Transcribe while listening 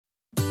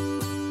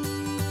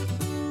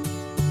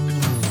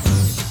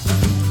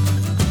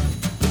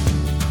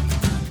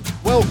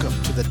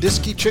the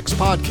Diski Chicks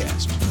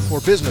podcast for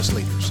business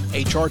leaders,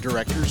 HR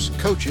directors,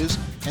 coaches,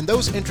 and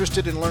those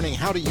interested in learning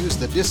how to use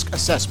the DISC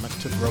assessment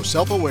to grow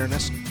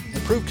self-awareness,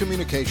 improve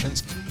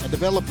communications, and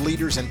develop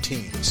leaders and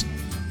teams.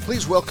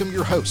 Please welcome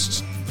your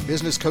hosts,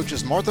 business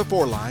coaches Martha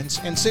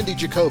Forlines and Cindy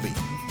Jacoby.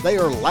 They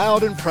are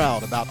loud and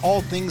proud about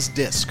all things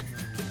DISC.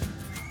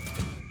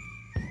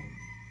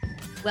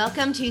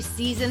 Welcome to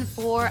season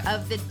 4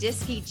 of the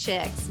Diski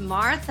Chicks.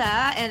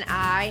 Martha and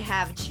I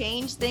have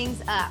changed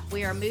things up.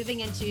 We are moving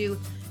into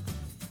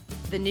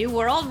the new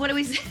world.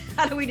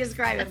 How do we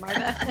describe it,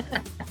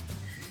 Martha?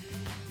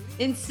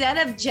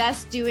 Instead of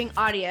just doing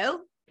audio,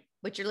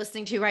 which you're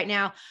listening to right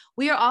now,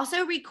 we are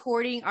also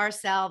recording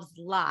ourselves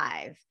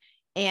live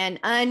and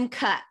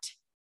uncut.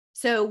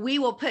 So we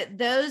will put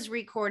those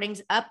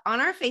recordings up on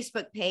our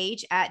Facebook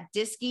page at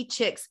Diski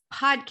Chicks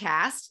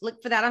Podcast.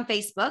 Look for that on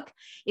Facebook.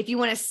 If you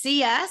want to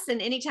see us,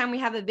 and anytime we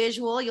have a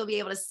visual, you'll be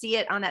able to see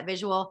it on that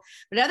visual.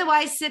 But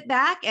otherwise, sit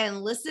back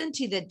and listen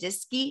to the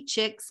Diski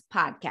Chicks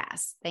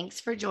Podcast.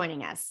 Thanks for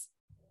joining us.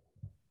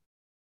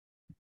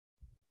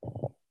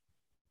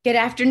 Good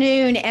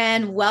afternoon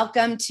and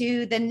welcome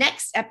to the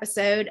next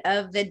episode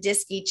of the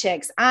Diski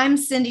Chicks. I'm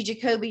Cindy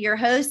Jacoby, your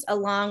host,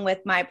 along with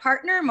my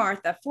partner,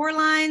 Martha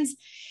Forlines.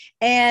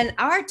 And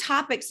our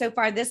topic so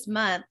far this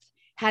month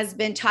has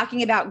been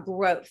talking about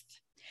growth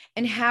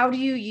and how do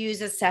you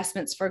use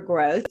assessments for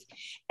growth.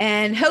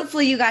 And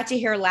hopefully you got to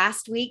hear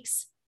last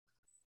week's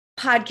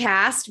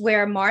podcast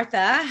where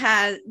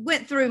Martha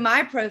went through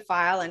my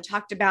profile and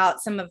talked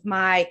about some of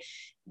my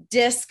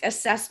DISC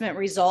assessment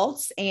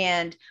results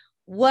and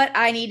what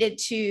I needed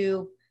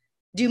to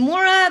do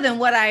more of and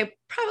what I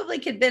probably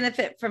could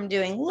benefit from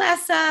doing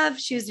less of.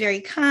 She was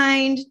very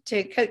kind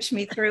to coach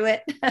me through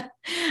it,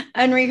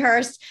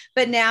 unrehearsed.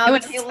 But now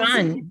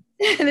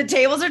the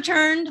tables are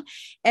turned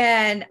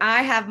and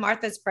I have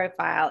Martha's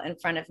profile in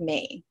front of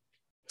me.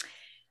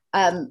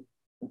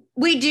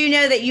 We do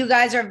know that you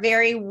guys are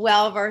very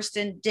well versed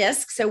in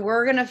DISC. So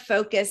we're going to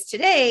focus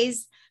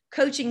today's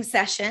coaching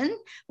session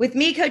with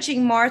me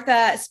coaching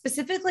Martha,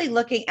 specifically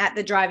looking at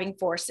the driving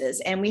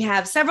forces. And we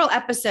have several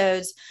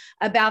episodes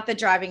about the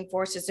driving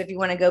forces. So if you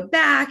want to go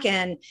back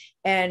and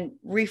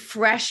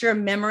refresh your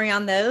memory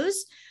on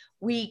those,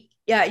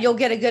 you'll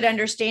get a good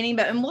understanding.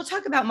 And we'll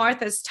talk about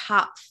Martha's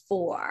top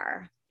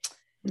 4.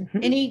 Mm-hmm.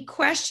 Any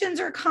questions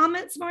or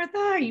comments,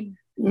 Martha?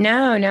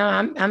 No,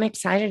 I'm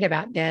excited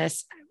about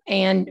this.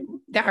 And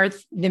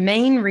the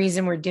main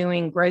reason we're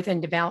doing growth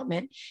and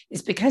development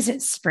is because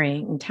it's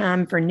spring,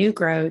 time for new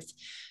growth,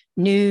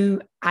 new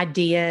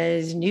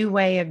ideas, new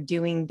way of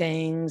doing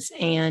things.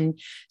 And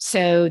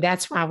so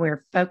that's why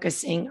we're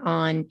focusing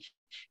on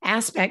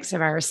aspects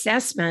of our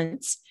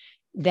assessments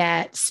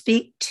that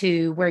speak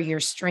to where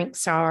your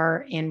strengths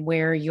are and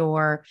where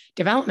your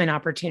development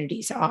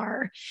opportunities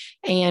are.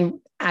 And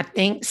I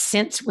think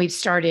since we've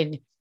started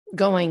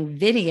going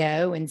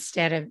video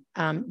instead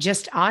of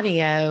just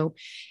audio,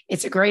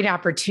 it's a great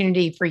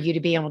opportunity for you to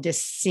be able to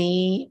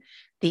see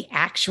the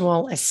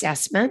actual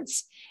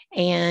assessments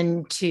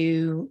and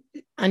to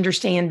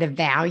understand the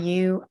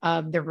value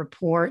of the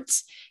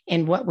reports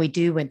and what we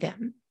do with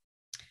them.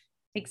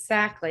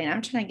 Exactly. And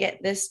I'm trying to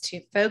get this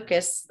to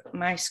focus.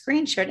 My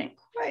screen share didn't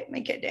quite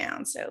make it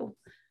down. So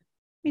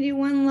let me do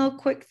one little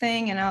quick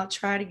thing and I'll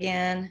try it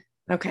again.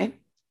 Okay.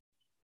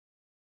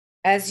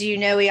 As you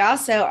know, we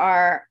also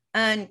are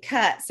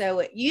uncut. So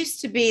it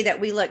used to be that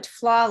we looked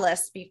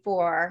flawless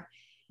before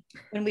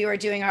when we were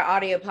doing our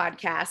audio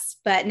podcasts,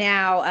 but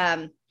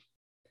now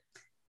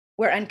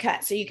we're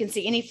uncut. So you can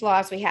see any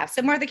flaws we have.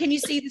 So Martha, can you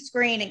see the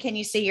screen and can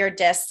you see your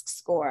DISC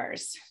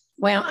scores?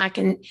 Well, I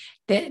can,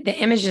 the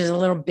image is a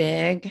little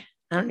big.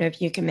 I don't know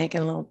if you can make it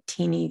a little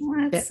teeny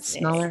bit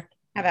smaller.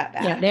 How about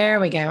that? Yeah, there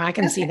we go. I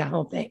can see the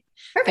whole thing.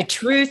 Perfect. The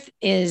truth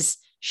is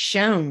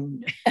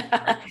shown.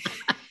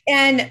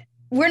 And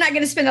we're not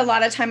going to spend a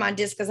lot of time on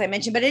DISC, as I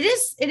mentioned, but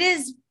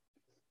it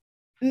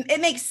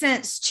makes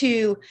sense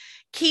to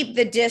keep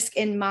the DISC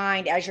in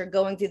mind as you're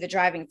going through the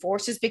driving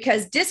forces,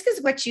 because DISC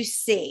is what you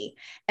see.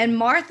 And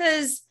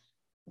Martha's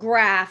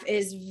graph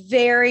is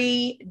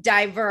very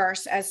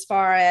diverse as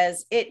far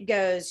as it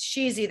goes.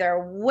 She's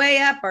either way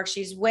up or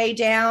she's way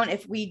down.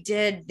 If we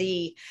did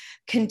the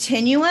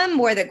continuum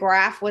where the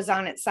graph was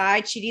on its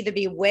side, she'd either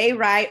be way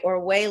right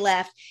or way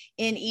left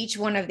in each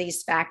one of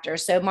these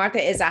factors. So Martha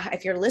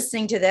if you're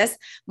listening to this,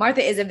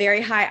 Martha is a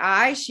very high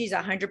I. She's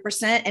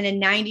 100% and a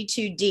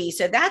 92 D.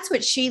 So that's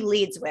what she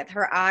leads with,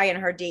 her I and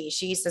her D.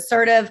 She's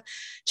assertive,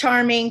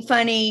 charming,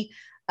 funny,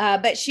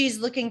 but she's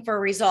looking for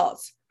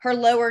results. Her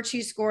lower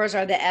 2 scores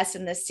are the S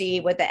and the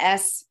C, with the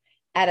S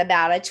at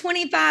about a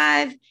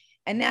 25,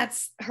 and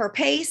that's her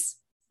pace,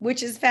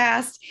 which is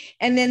fast.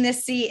 And then the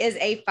C is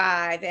a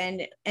 5.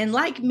 And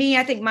like me,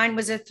 I think mine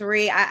was a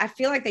 3. I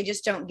feel like they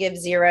just don't give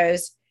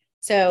zeros.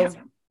 So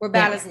we're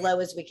about as low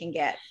as we can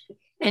get.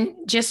 And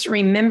just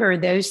remember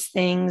those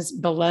things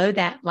below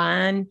that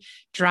line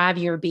drive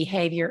your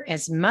behavior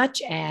as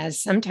much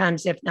as,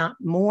 sometimes if not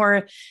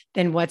more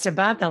than what's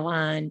above the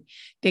line,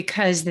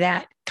 because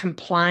that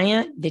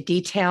compliant, the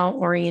detail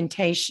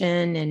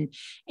orientation and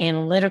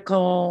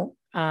analytical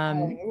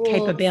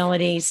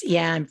capabilities.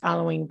 Yeah, and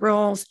following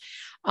rules.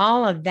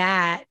 All of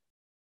that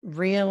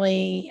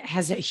really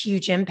has a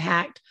huge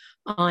impact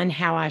on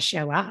how I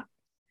show up.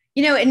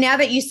 And now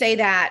that you say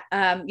that,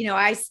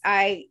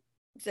 I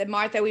said,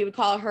 Martha, we would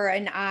call her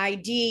an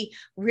ID.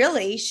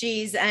 Really,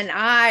 she's an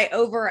I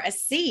over a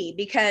C,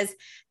 because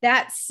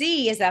that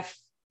C is a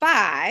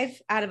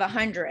 5 out of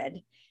 100.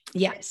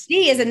 Yes.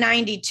 D is a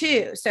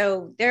 92.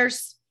 So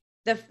there's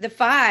the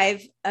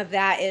 5 of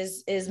that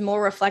is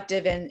more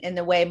reflective in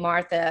the way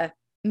Martha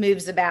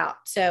moves about.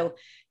 So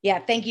yeah,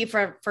 thank you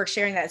for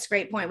sharing that. It's a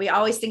great point. We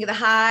always think of the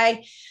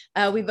high,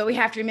 but we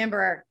have to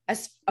remember,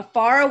 as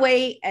far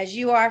away as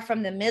you are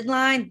from the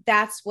midline,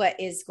 that's what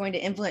is going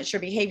to influence your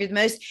behavior the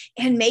most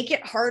and make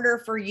it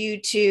harder for you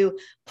to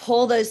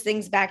pull those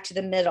things back to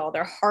the middle.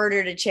 They're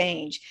harder to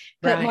change.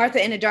 Put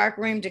Martha in a dark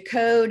room to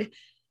code,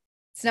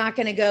 it's not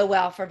going to go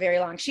well for very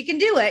long. She can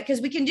do it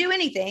because we can do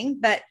anything,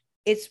 but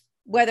it's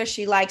whether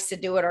she likes to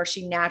do it or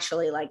she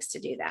naturally likes to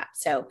do that.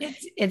 So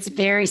it's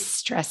very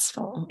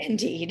stressful.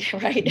 Indeed.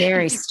 Right.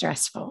 Very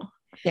stressful.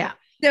 Yeah.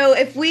 So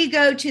if we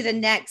go to the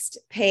next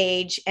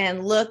page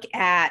and look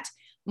at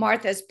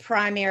Martha's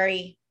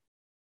primary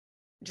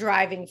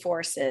driving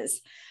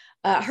forces,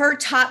 her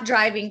top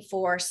driving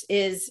force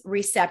is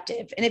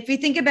receptive. And if you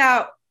think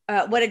about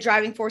what a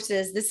driving force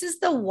is, this is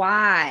the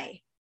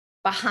why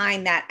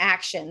behind that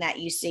action that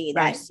you see,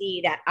 that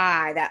C, that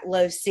I, that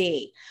low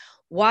C.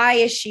 Why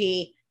is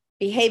she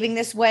behaving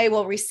this way?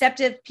 Well,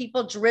 receptive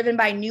people driven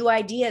by new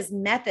ideas,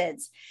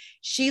 methods.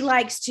 She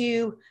likes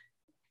to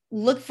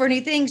look for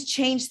new things,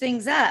 change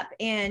things up.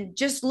 And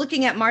just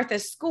looking at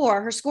Martha's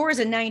score, her score is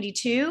a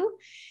 92,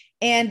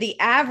 and the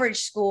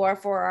average score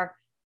for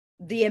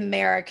the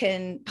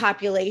American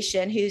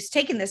population who's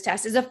taken this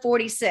test is a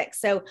 46.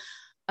 So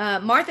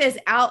Martha is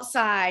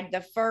outside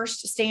the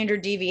first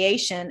standard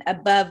deviation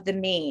above the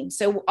mean.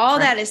 So all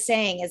that is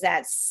saying is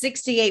that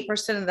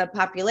 68% of the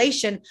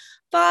population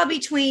fall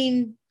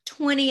between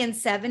 20 and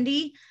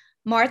 70.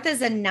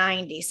 Martha's a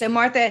 90. So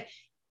Martha,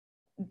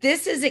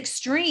 this is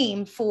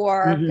extreme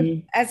for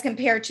as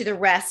compared to the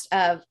rest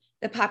of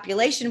the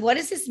population. What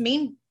does this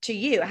mean to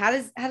you? How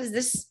does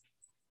this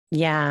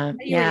how do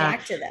you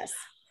react to this?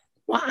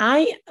 Well,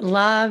 I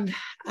love,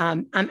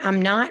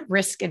 I'm not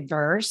risk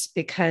adverse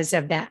because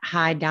of that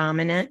high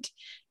dominant.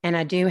 And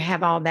I do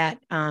have all that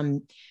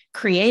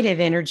creative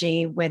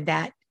energy with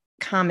that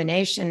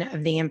combination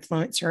of the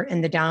influencer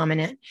and the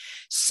dominant.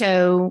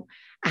 So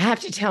I have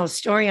to tell a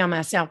story on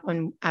myself.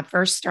 When I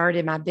first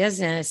started my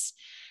business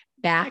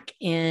back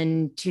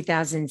in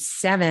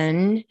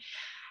 2007,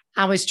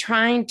 I was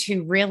trying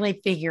to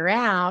really figure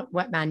out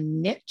what my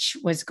niche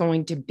was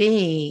going to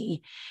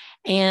be.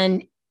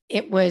 And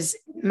it was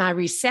my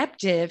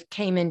receptive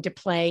came into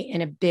play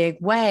in a big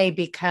way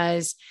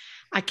because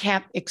I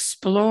kept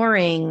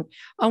exploring,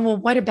 oh, well,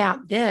 what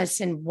about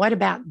this? And what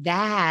about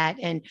that?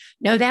 And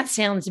no, that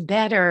sounds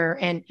better.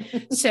 And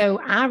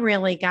so I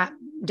really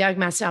dug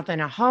myself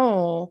in a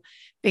hole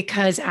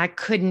because I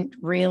couldn't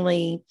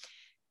really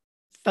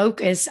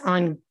focus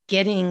on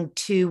getting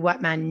to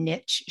what my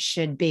niche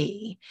should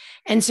be.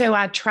 And so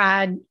I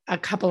tried a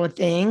couple of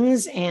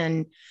things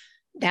and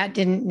that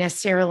didn't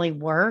necessarily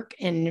work.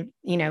 And,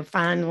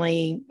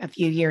 finally, a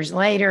few years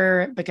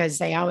later, because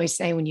they always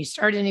say when you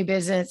start a new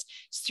business,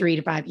 it's 3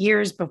 to 5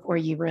 years before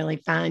you really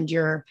find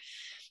your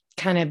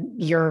kind of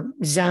your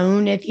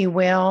zone, if you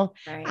will.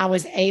 Right. I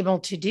was able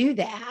to do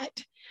that.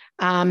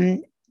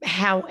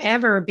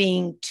 However,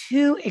 being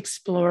too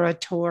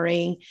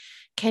exploratory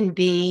can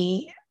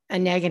be a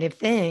negative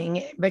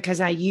thing because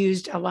I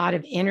used a lot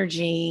of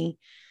energy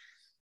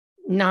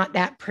not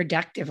that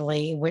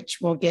productively, which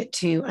we'll get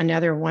to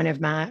another one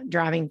of my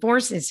driving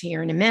forces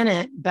here in a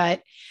minute.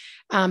 But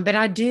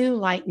I do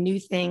like new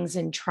things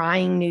and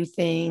trying new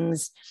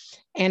things.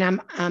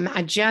 And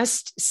I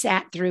just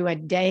sat through a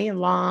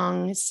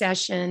day-long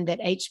session that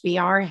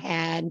HBR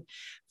had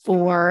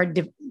for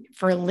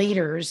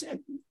leaders.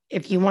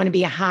 If you want to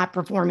be a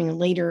high-performing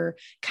leader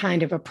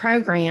kind of a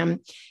program,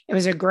 it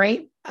was a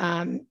great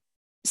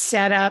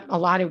setup, a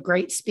lot of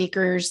great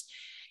speakers.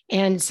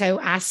 And so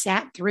I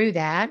sat through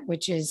that,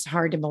 which is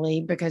hard to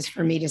believe because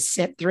for me to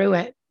sit through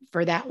it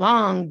for that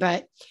long,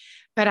 but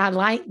I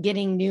like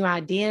getting new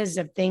ideas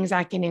of things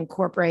I can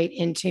incorporate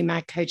into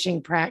my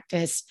coaching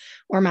practice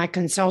or my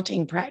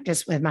consulting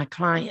practice with my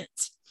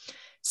clients.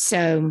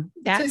 So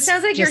it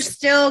sounds like you're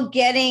still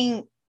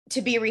getting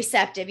to be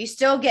receptive. You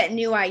still get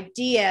new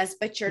ideas,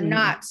 but you're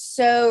not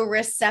so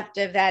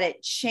receptive that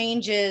it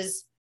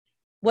changes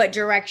what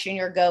direction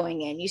you're going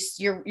in.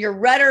 Your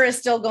rudder is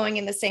still going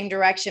in the same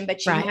direction,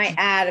 but you might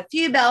add a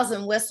few bells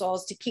and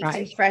whistles to keep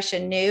things fresh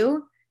and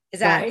new.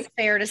 Is that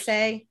fair to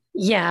say?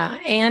 Yeah.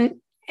 And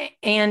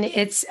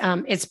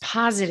it's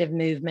positive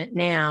movement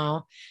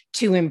now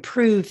to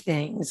improve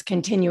things,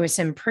 continuous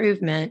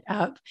improvement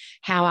of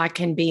how I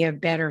can be a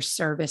better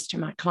service to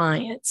my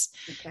clients.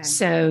 Okay.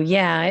 So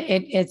yeah,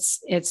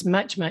 it's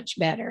much, much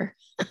better.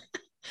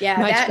 Yeah.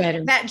 Much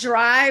better. That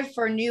drive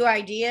for new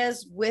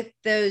ideas with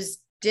those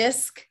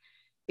DISC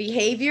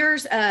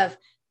behaviors of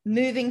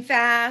moving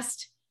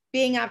fast,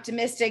 being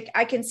optimistic,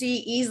 I can see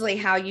easily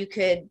how you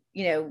could,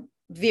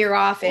 veer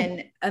off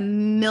in a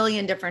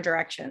million different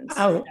directions.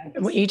 Oh,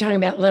 you're talking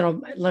about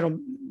little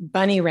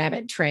bunny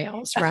rabbit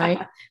trails, right?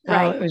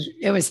 Right. Oh,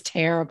 it was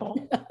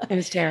terrible. It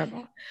was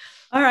terrible.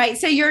 All right.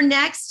 So your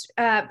next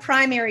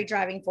primary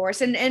driving force,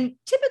 and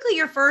typically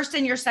your first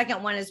and your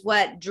second one is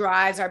what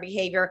drives our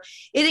behavior.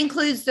 It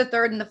includes the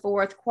third and the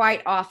fourth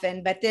quite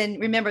often, but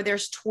then remember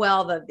there's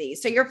 12 of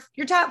these. So your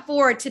top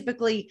four are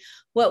typically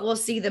what we'll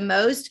see the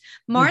most.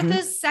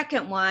 Martha's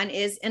second one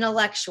is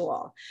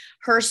intellectual.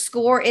 Her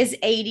score is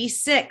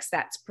 86.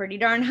 That's pretty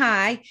darn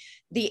high.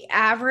 The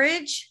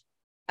average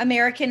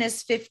American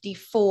is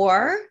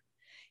 54,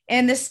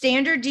 and the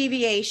standard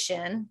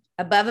deviation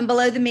above and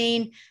below the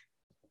mean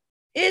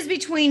is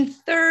between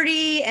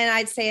 30 and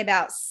I'd say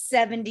about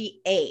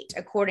 78,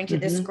 according to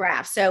this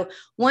graph. So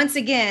once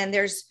again,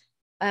 there's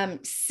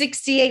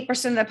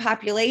 68% of the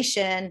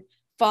population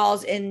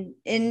falls in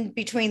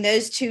between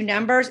those two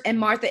numbers, and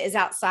Martha is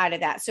outside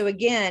of that. So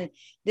again,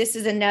 this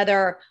is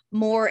another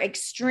more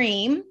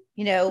extreme,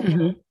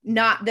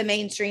 not the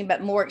mainstream,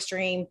 but more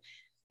extreme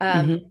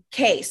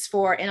case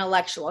for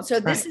intellectual. So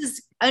this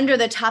is under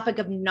the topic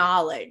of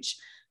knowledge,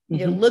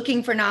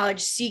 looking for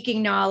knowledge,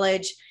 seeking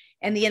knowledge.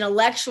 And the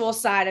intellectual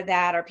side of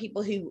that are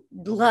people who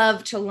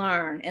love to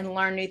learn and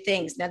learn new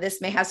things. Now, this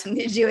may have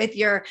something to do with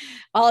your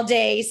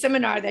all-day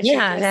seminar that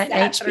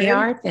that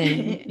HBR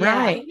thing.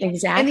 Right,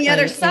 exactly. And the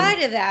other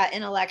side of that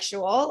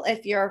intellectual,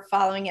 if you're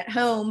following at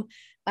home,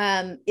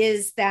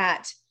 is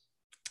that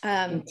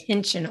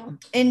intentional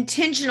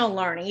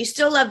learning. You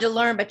still love to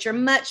learn, but you're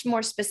much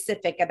more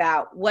specific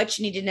about what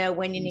you need to know,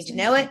 when you need to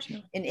know it.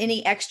 And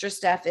any extra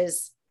stuff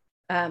is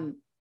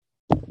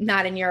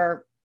not in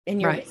your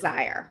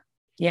desire.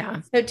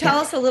 Yeah. So tell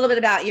us a little bit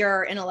about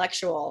your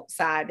intellectual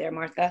side there,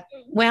 Martha.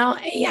 Well,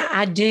 yeah,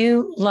 I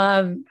do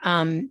love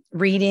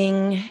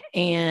reading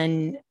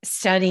and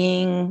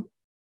studying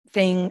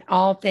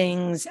all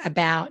things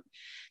about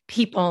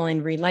people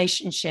and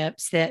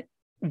relationships that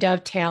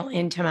dovetail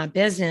into my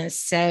business.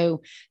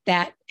 So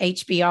that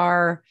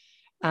HBR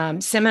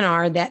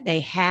seminar that they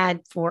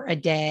had for a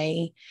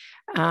day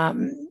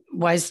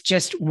was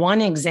just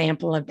one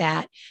example of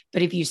that.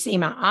 But if you see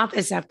my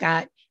office,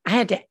 I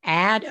had to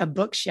add a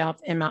bookshelf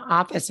in my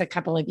office a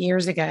couple of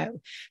years ago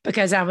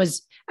because I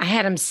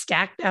had them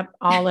stacked up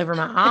all over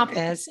my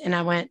office, and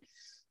I went,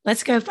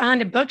 let's go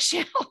find a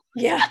bookshelf.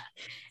 Yeah.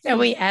 So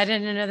we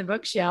added another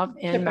bookshelf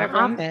in my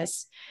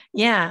office.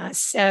 Yeah.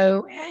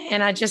 So,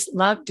 and I just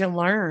loved to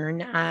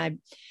learn. I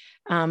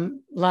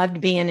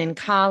loved being in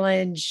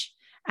college.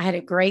 I had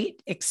a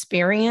great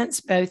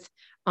experience, both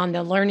on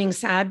the learning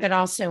side, but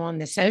also on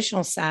the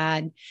social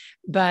side,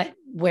 but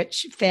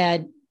which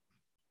fed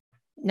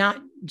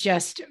not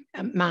just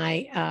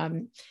my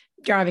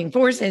driving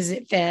forces,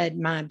 it fed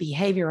my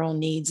behavioral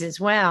needs as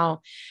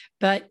well.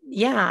 But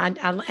yeah,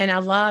 I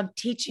love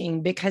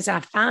teaching because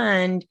I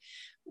find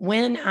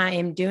when I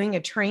am doing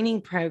a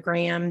training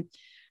program,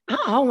 I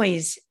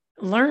always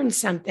learn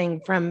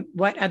something from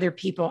what other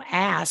people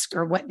ask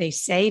or what they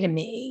say to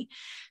me.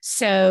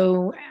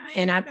 So,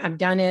 and I've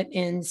done it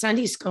in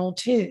Sunday school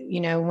too.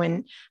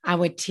 When I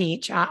would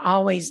teach, I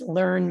always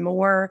learn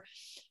more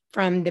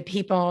from the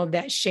people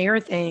that share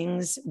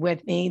things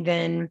with me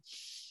than,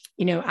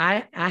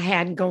 I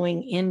had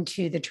going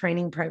into the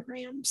training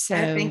program. So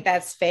I think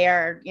that's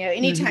fair.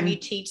 Anytime you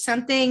teach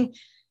something,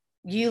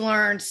 you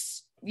learn,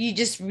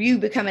 you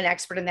become an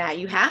expert in that.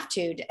 You have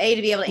to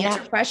be able to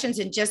answer questions,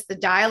 and just the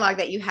dialogue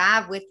that you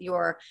have with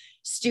your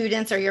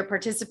students or your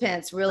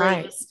participants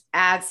really just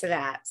adds to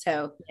that.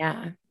 So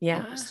yeah.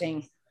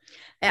 Interesting.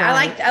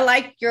 I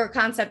like your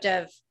concept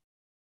of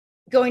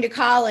going to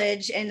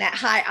college and that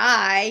high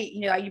I,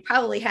 you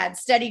probably had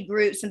study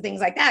groups and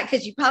things like that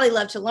because you probably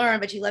love to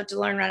learn, but you love to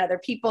learn around other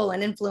people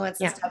and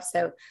influence and stuff.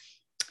 So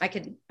I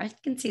can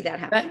see that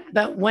happen.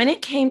 But when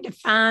it came to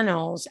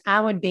finals, I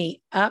would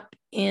be up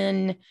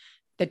in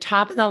the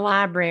top of the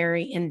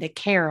library in the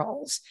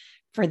carols.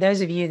 For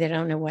those of you that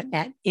don't know what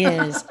that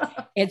is,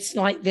 it's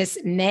like this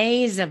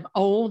maze of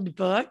old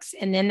books,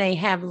 and then they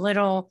have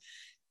little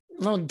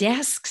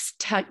desks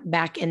tucked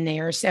back in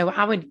there. So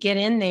I would get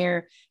in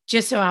there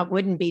just so I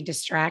wouldn't be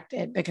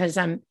distracted, because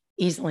I'm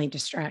easily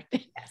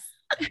distracted.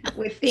 Yes.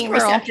 With being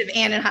receptive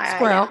and in high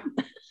squirrel.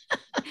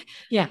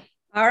 Yeah.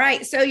 All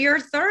right. So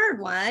your third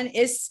one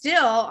is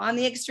still on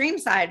the extreme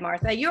side,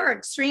 Martha. You're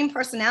extreme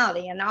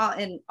personality in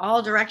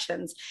all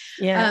directions.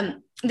 Yeah.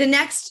 The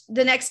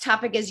next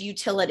topic is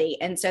utility.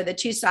 And so the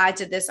two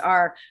sides of this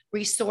are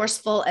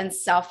resourceful and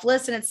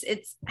selfless. And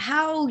it's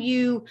how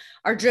you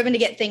are driven to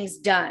get things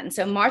done.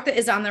 So Martha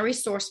is on the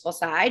resourceful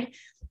side.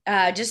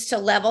 Just to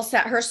level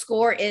set, her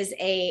score is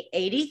a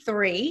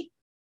 83.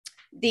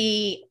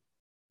 The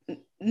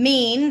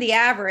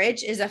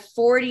average is a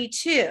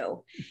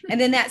 42.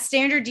 And then that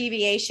standard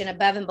deviation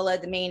above and below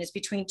the mean is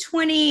between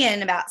 20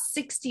 and about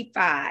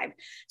 65.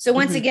 So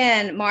once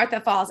again, Martha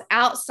falls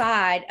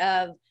outside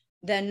of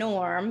the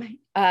norm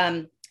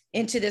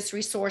into this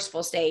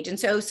resourceful stage. And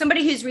so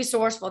somebody who's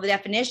resourceful, the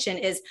definition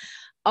is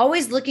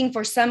always looking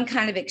for some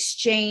kind of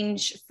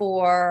exchange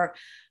for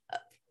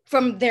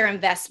from their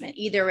investment.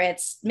 Either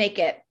it's make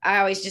it, I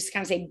always just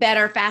kind of say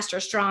better, faster,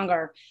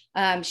 stronger.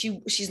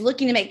 She's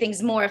looking to make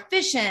things more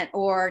efficient,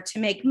 or to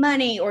make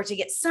money, or to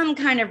get some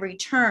kind of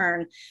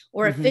return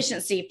or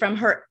efficiency from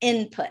her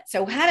input.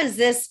 So how does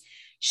this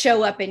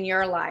show up in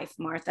your life,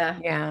 Martha?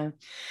 Yeah.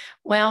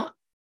 Well,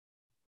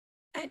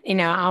 I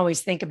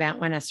always think about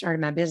when I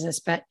started my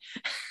business, but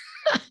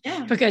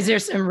because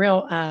there's some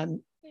real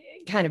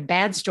kind of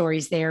bad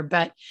stories there,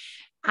 but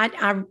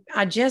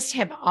I just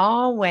have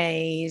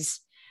always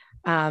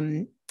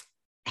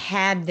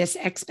had this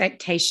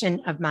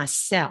expectation of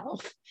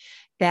myself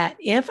that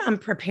if I'm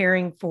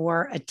preparing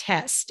for a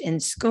test in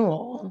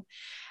school,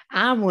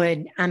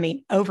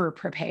 over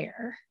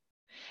prepare.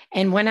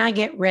 And when I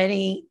get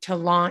ready to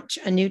launch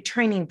a new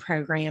training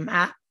program,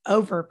 I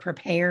over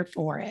prepare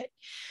for it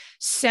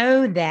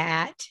so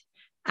that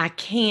I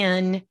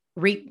can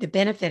reap the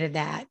benefit of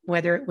that,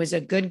 whether it was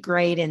a good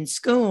grade in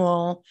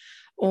school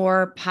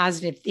or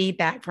positive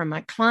feedback from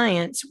my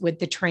clients with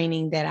the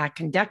training that I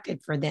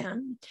conducted for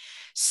them.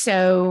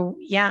 So,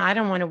 yeah, I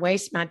don't want to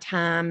waste my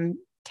time,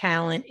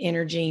 talent,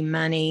 energy,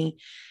 money.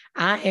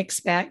 I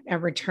expect a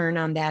return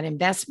on that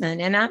investment.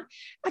 And I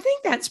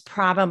think that's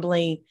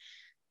probably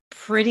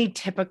pretty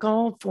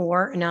typical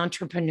for an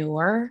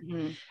entrepreneur,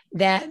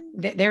 that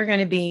they're going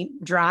to be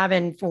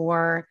driving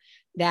for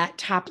that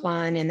top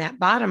line and that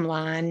bottom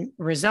line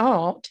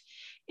result.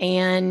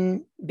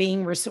 And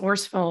being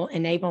resourceful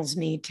enables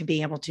me to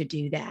be able to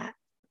do that.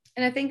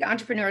 And I think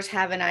entrepreneurs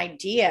have an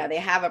idea, they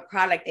have a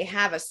product, they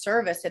have a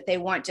service that they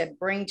want to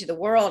bring to the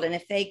world. And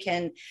if they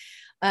can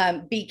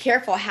be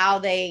careful how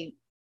they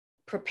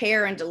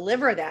prepare and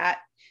deliver that,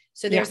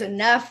 so there's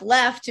enough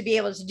left to be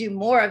able to do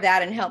more of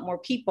that and help more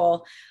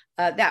people,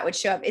 that would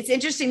show up. It's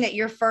interesting that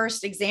your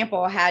first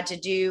example had to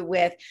do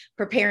with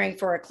preparing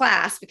for a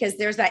class, because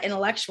there's that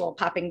intellectual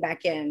popping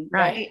back in,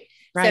 right?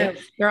 Right.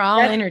 So they're all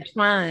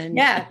intertwined.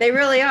 Yeah, they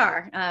really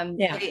are. And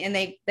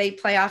they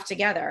play off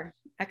together.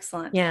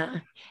 Excellent. Yeah.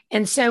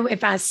 And so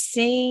if I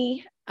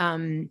see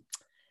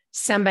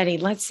somebody,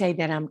 let's say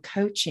that I'm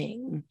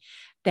coaching,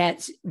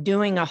 that's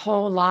doing a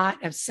whole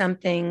lot of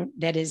something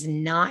that is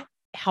not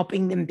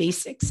helping them be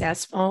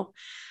successful,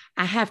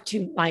 I have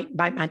to bite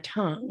my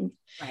tongue,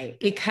 right?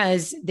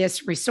 Because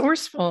this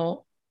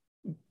resourceful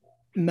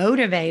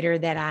motivator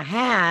that I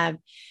have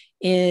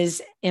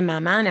is in my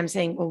mind, I'm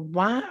saying, well,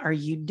 why are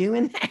you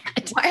doing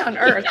that? Why on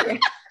earth?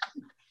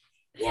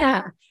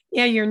 Yeah.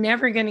 You're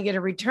never going to get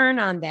a return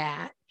on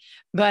that.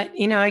 But,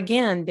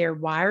 again, they're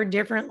wired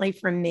differently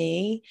from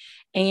me.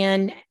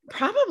 And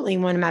probably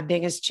one of my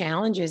biggest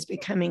challenges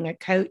becoming a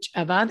coach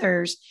of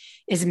others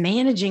is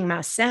managing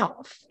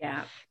myself.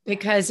 Yeah.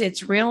 Because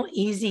it's real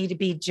easy to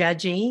be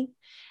judgy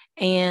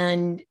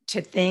and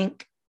to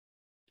think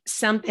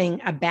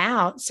something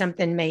about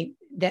something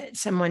that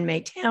someone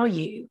may tell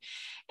you.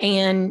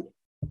 And,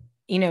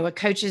 a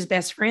coach's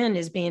best friend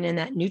is being in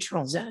that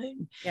neutral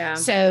zone. Yeah.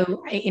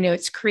 So,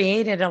 it's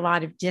created a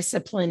lot of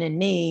discipline in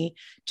me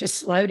to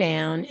slow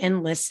down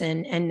and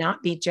listen and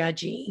not be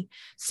judgy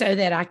so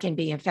that I can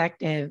be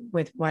effective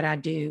with what I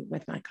do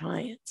with my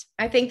clients.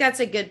 I think that's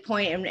a good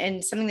point.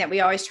 And something that we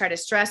always try to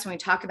stress when we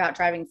talk about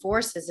driving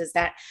forces is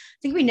that I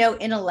think we know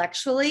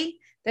intellectually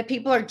that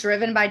people are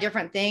driven by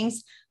different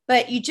things,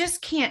 but you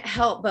just can't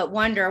help but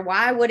wonder,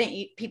 why wouldn't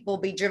people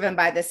be driven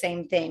by the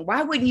same thing?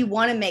 Why wouldn't you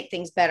want to make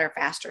things better,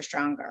 faster,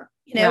 stronger?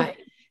 Right.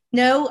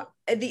 No.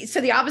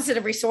 So the opposite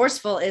of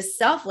resourceful is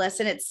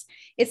selfless. And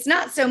it's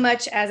not so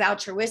much as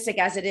altruistic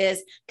as it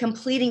is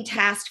completing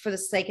tasks for the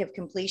sake of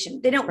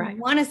completion. They don't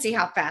want to see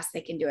how fast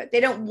they can do it.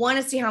 They don't want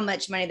to see how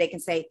much money they can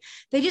save.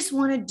 They just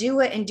want to do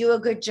it and do a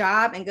good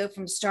job and go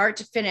from start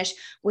to finish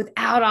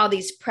without all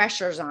these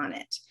pressures on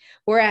it.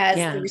 Whereas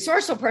the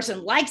resourceful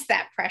person likes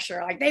that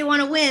pressure. Like, they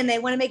want to win. They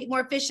want to make it more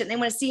efficient. They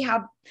want to see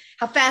how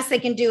fast they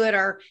can do it,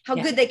 or how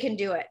good they can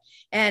do it.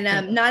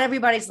 And not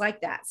everybody's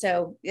like that.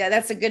 So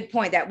that's a good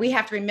point, that we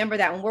have to remember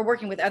that when we're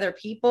working with other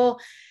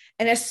people.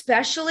 And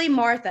especially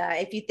Martha,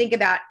 if you think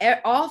about it,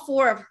 all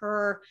four of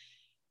her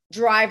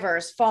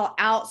drivers fall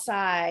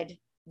outside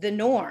the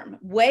norm,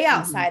 way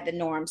outside the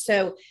norm.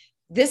 So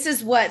this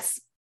is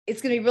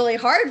it's going to be really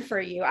hard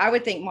for you, I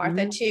would think,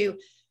 Martha, to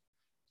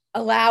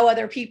allow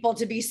other people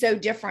to be so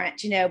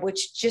different,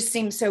 which just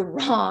seems so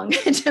wrong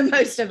to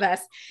most of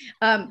us,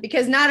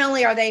 because not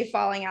only are they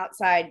falling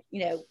outside,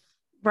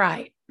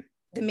 right,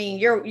 the mean,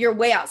 you're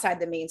way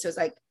outside the mean. So it's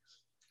like,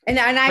 and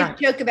I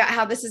joke about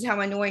how this is how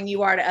annoying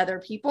you are to other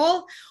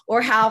people,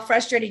 or how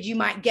frustrated you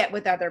might get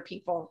with other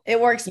people. It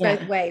works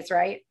both ways,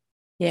 right?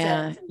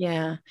 Yeah,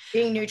 so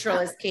being neutral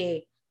is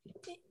key.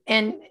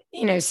 And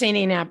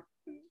Sandy and I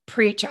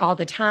preach all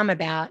the time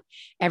about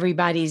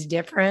everybody's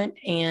different,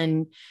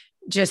 and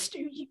just,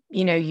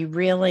 you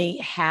really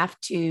have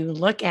to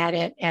look at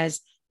it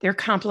as they're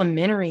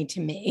complementary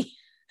to me.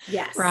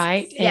 Yes.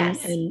 Right.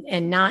 Yes.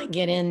 And not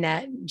get in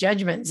that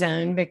judgment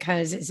zone,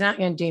 because it's not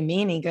going to do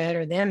me any good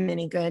or them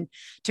any good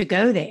to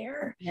go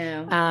there.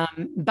 No.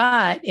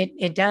 But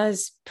it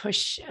does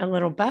push a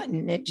little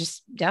button. It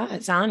just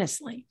does,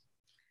 honestly.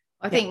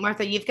 I think,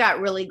 Martha, you've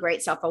got really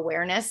great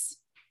self-awareness.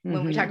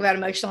 when we talk about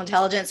emotional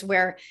intelligence,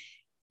 where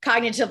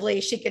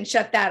cognitively she can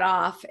shut that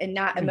off and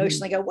not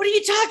emotionally go, what are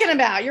you talking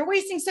about? You're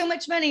wasting so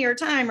much money or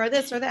time or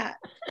this or that.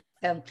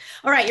 So,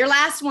 all right. Your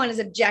last one is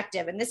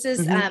objective. And this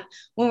is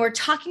when we're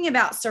talking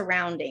about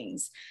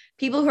surroundings,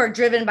 people who are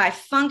driven by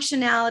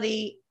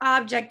functionality,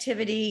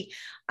 objectivity.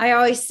 I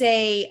always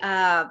say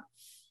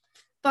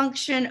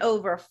function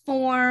over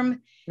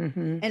form.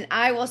 And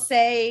I will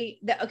say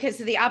that, okay,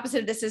 so the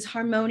opposite of this is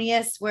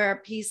harmonious,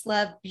 where peace,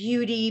 love,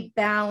 beauty,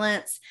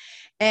 balance.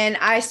 And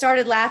I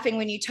started laughing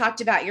when you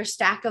talked about your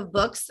stack of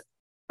books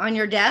on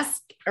your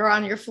desk or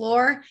on your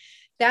floor.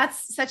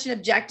 That's such an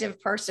objective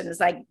person. It's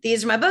like,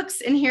 these are my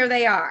books and here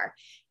they are.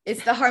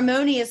 It's the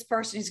harmonious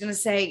person who's going to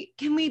say,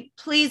 can we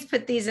please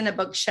put these in a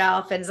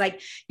bookshelf? And it's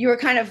like, you were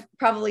kind of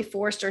probably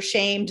forced or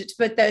shamed to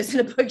put those in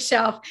a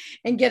bookshelf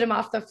and get them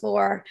off the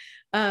floor.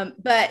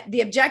 But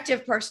the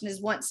objective person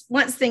is once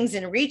things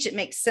in reach, it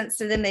makes sense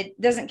to them. They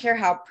doesn't care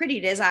how pretty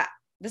it is.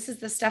 This is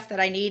the stuff that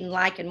I need and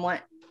like and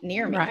want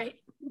near me.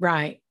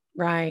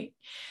 Right.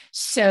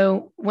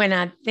 So when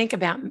I think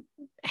about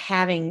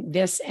having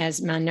this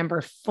as my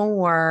number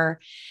 4,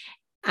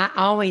 I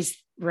always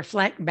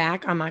reflect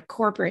back on my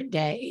corporate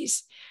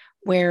days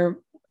where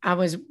I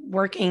was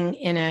working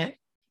in a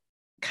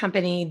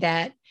company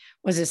that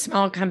was a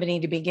small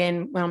company to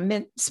begin,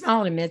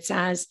 small to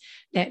mid-size,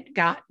 that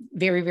got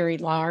very, very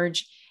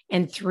large.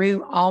 And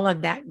through all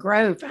of that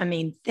growth, I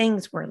mean,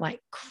 things were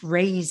like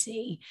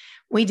crazy.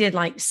 We did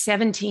like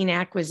 17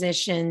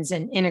 acquisitions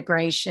and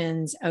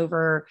integrations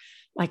over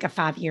like a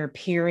 5-year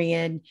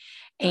period.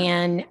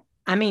 And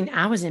I mean,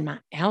 I was in my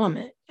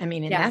element. I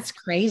mean, and that's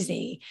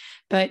crazy,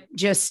 but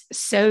just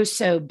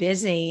so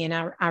busy. And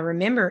I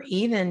remember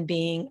even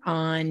being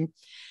on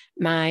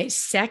my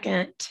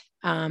second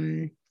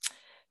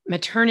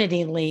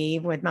maternity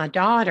leave with my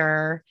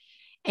daughter,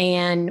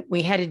 and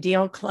we had a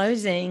deal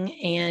closing,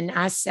 and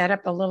I set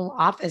up a little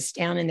office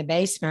down in the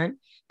basement.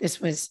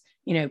 This was,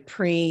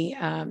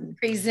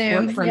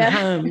 pre-Zoom work from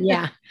home.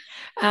 Yeah.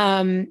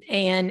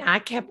 And I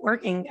kept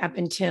working up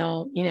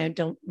until,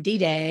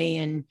 D-Day,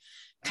 and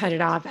cut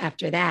it off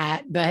after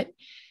that. But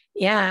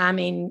yeah, I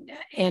mean,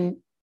 and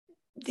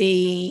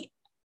the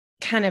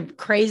kind of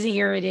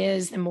crazier it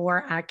is, the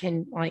more I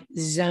can like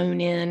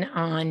zone in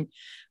on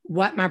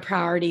what my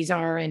priorities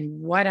are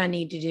and what I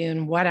need to do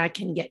and what I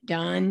can get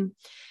done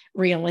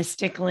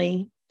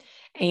realistically.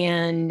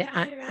 And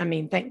I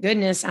mean, thank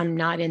goodness I'm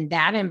not in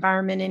that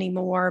environment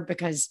anymore,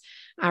 because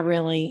I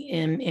really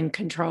am in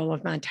control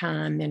of my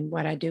time and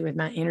what I do with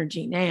my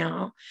energy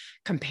now,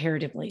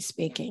 comparatively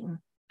speaking.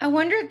 I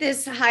wonder if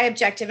this high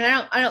objective,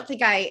 and I don't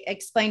think I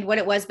explained what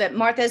it was, but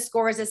Martha's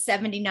score is a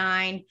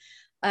 79.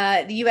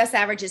 The US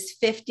average is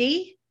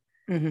 50.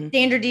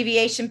 Standard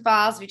deviation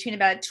falls between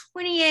about a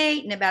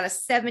 28 and about a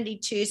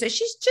 72. So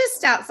she's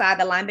just outside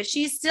the line, but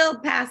she's still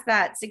past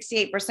that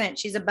 68%.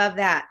 She's above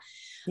that.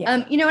 Yeah.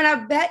 And I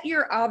bet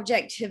your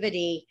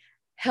objectivity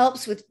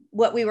helps with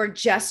what we were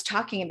just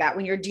talking about.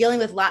 When you're dealing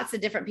with lots of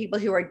different people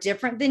who are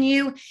different than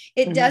you,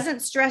 it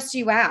doesn't stress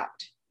you out.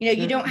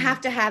 You don't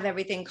have to have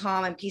everything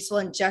calm and peaceful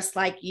and just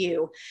like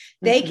you.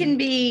 They can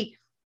be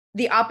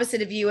the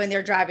opposite of you and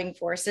their driving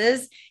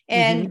forces,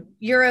 and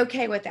you're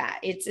okay with that.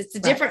 It's a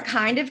different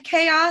kind of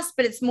chaos,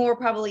 but it's more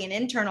probably an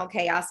internal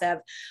chaos of,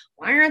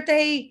 why aren't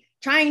they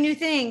trying new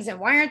things? And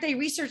why aren't they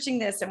researching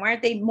this? And why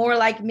aren't they more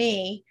like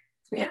me?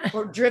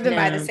 Or driven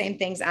by the same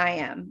things I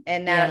am.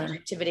 And that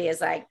activity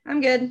is like,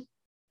 I'm good.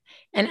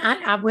 And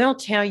I will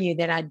tell you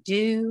that I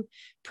do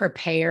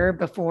prepare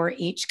before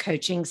each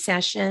coaching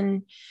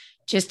session,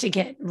 just to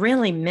get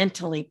really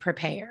mentally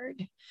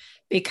prepared,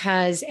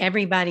 because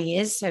everybody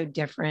is so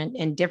different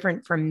and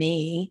different from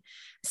me.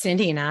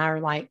 Cindy and I are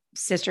like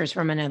sisters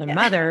from another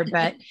mother,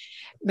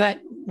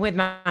 but with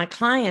my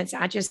clients,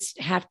 I just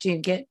have to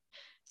get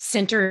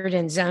centered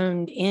and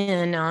zoned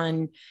in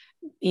on,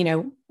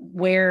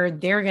 where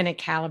they're going to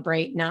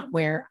calibrate, not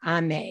where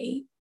I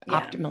may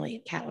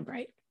optimally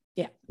calibrate.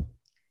 Yeah.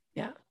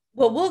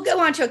 Well, we'll go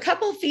on to a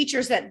couple of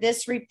features that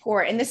this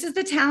report, and this is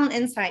the Talent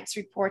Insights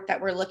report that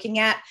we're looking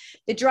at.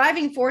 The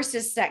driving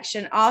forces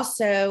section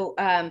also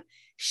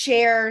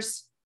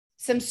shares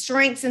some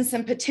strengths and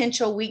some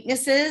potential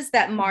weaknesses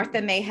that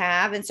Martha may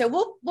have. And so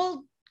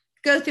we'll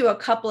go through a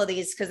couple of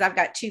these, because I've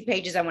got 2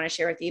 pages I want to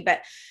share with you.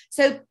 But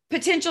so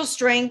potential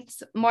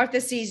strengths,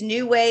 Martha sees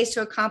new ways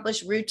to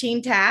accomplish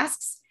routine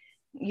tasks.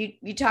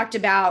 You talked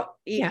about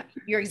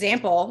your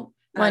example.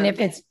 Well, and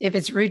if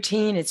it's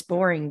routine, it's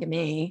boring to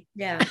me.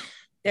 Yeah.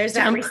 There's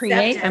that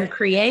I'm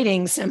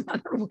creating some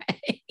other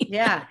way.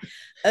 Yeah.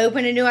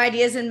 Open to new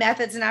ideas and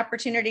methods and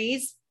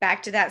opportunities.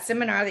 Back to that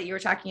seminar that you were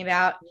talking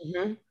about.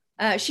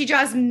 She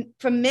draws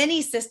from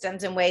many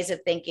systems and ways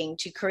of thinking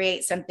to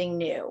create something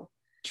new.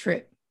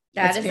 True.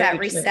 That is that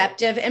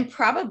receptive and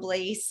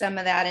probably some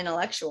of that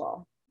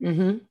intellectual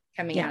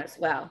coming out as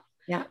well.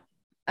 Yeah.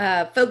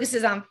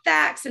 Focuses on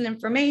facts and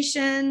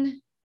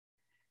information.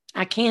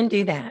 I can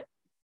do that.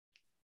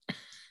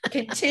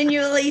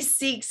 Continually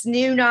seeks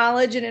new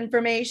knowledge and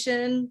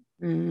information.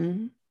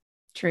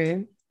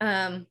 True.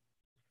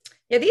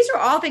 Yeah, these are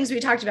all things we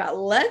talked about.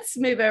 Let's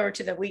move over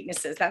to the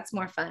weaknesses. That's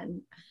more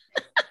fun.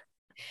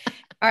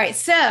 All right.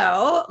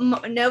 So,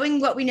 knowing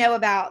what we know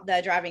about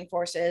the driving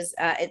forces,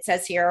 it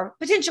says here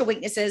potential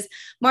weaknesses.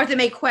 Martha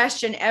may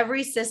question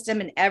every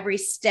system and every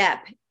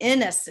step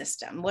in a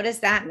system. What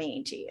does that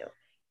mean to you?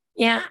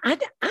 Yeah, I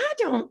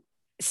don't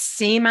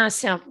see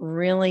myself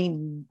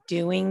really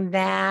doing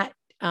that.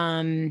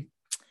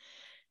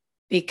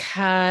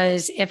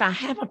 Because if I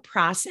have a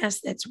process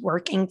that's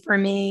working for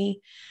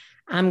me,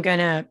 I'm going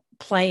to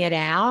play it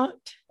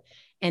out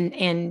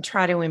and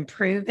try to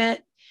improve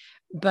it.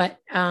 But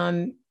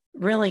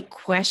really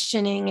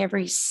questioning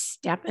every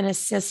step in a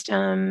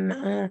system,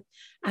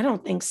 I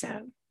don't think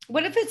so.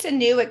 What if it's a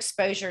new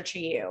exposure to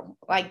you?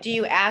 Like, do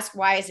you ask,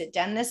 why is it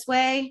done this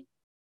way?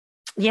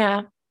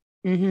 Yeah.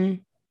 Mm-hmm.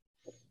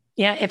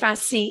 Yeah. If I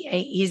see an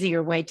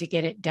easier way to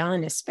get it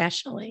done,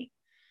 especially.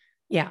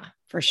 Yeah,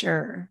 for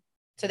sure.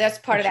 So that's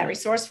part of that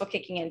resourceful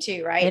kicking in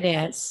too, right? It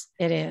is.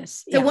 It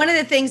is. So one of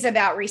the things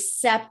about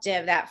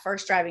receptive, that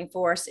first driving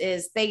force,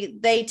 is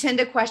they tend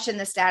to question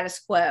the status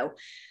quo.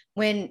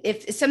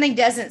 If something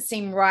doesn't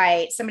seem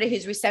right, somebody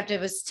who's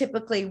receptive is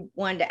typically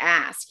one to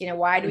ask,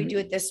 why do we do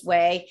it this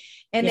way?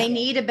 And they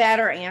need a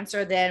better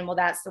answer than, well,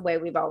 that's the way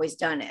we've always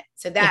done it.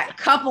 So that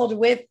coupled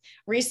with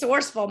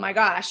resourceful, my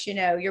gosh,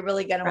 you're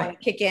really going to want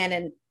to kick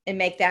in and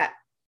make that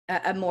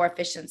a more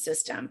efficient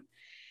system.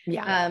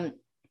 Yeah.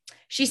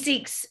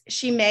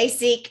 She may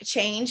seek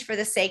change for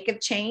the sake of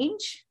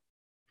change.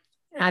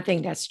 I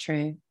think that's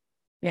true.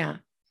 Yeah.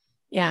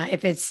 Yeah.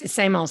 If it's the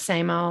same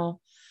old,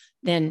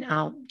 then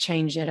I'll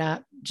change it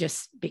up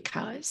just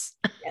because.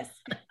 Yes.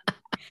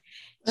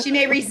 She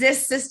may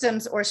resist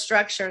systems or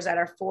structures that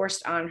are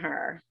forced on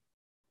her.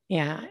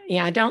 Yeah.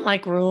 Yeah. I don't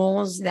like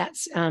rules.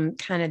 That's kind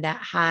of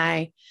that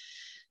high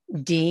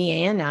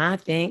D and I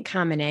think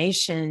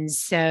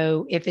combinations.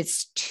 So if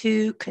it's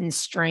too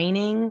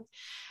constraining,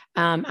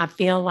 I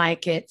feel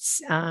like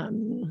it's,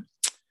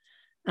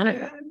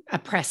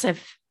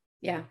 oppressive.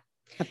 Yeah.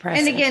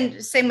 Oppressive. And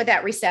again, same with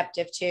that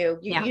receptive too.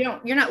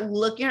 You're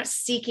not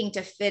seeking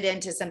to fit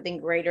into something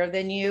greater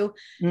than you.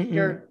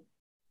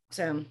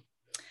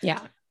 Yeah.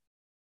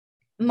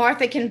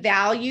 Martha can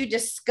value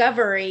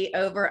discovery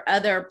over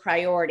other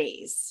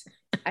priorities.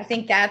 I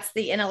think that's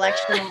the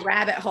intellectual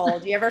rabbit hole.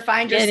 Do you ever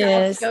find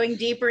yourself going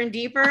deeper and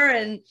deeper?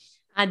 And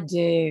I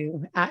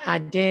do. I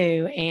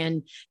do.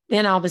 And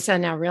then all of a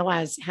sudden I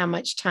realize how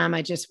much time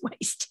I just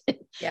wasted.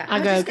 Yeah. I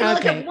go,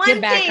 okay, get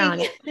back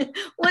on it.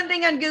 One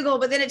thing on Google,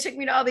 but then it took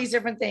me to all these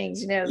different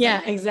things,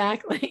 Yeah,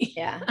 exactly.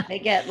 Yeah. They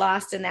get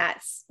lost in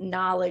that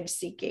knowledge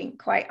seeking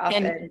quite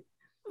often. And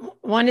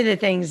one of the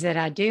things that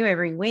I do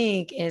every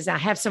week is I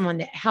have someone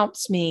that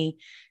helps me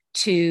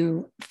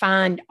to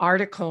find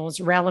articles,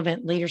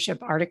 relevant leadership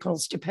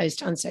articles to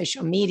post on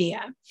social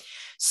media.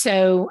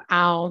 So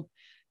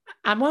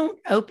I won't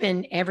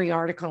open every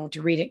article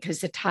to read it because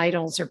the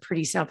titles are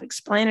pretty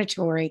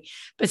self-explanatory,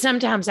 but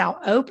sometimes I'll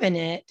open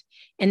it.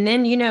 And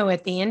then,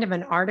 at the end of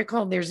an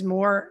article, there's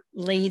more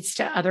leads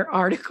to other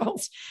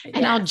articles.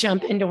 And I'll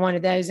jump into one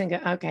of those and go,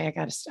 okay, I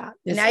got to stop.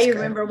 And now you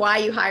remember why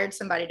you hired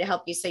somebody to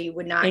help you so you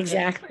would not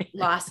get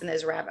lost in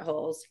those rabbit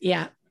holes.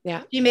 Yeah.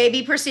 Yeah. You may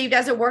be perceived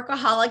as a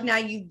workaholic. Now,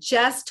 you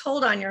just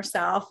told on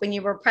yourself when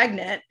you were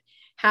pregnant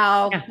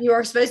how you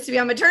were supposed to be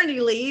on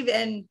maternity leave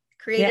and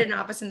created an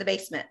office in the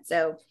basement.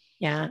 So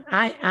yeah,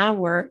 I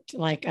worked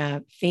like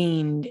a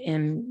fiend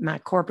in my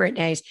corporate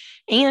days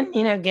and,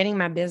 getting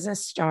my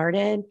business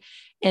started.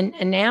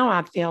 And now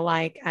I feel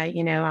like I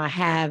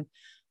have,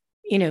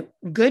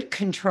 good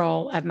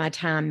control of my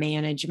time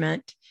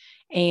management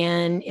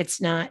and it's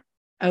not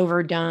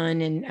overdone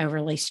and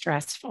overly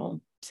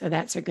stressful. So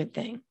that's a good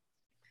thing.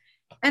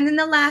 And then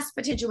the last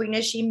potential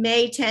weakness, she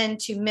may tend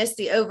to miss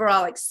the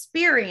overall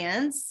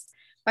experience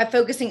by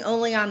focusing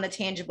only on the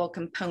tangible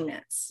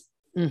components.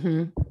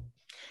 Mm-hmm.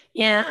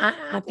 Yeah,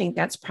 I think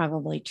that's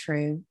probably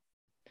true.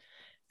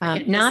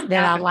 Not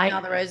that I like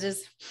all the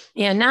roses.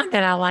 Yeah, not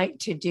that I like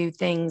to do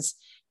things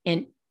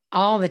in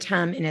all the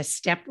time in a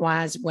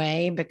stepwise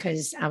way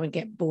because I would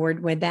get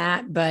bored with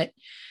that. But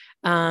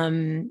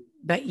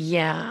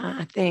yeah,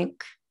 I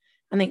think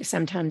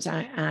sometimes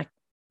I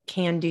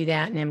can do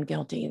that and I'm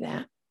guilty of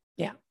that.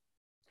 Yeah.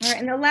 All right.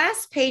 And the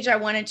last page I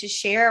wanted to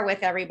share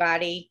with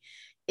everybody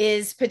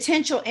is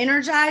potential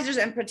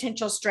energizers and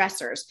potential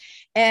stressors.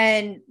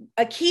 And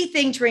a key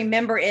thing to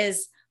remember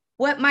is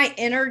what might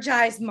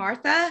energize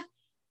Martha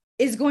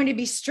is going to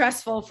be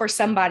stressful for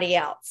somebody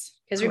else.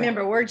 Because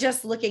remember, we're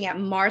just looking at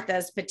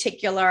Martha's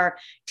particular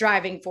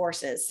driving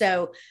forces.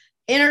 So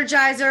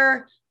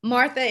energizer,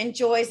 Martha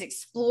enjoys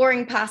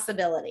exploring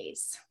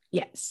possibilities.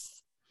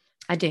 Yes,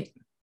 I do.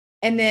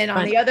 And then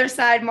on the other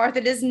side, Martha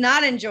does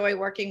not enjoy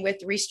working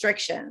with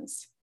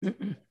restrictions.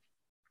 Mm-mm.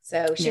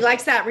 So she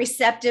likes that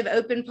receptive,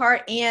 open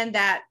part and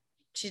that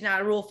she's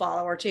not a rule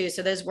follower too.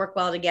 So those work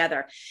well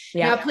together.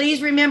 Yeah. Now,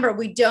 please remember,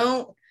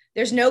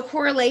 there's no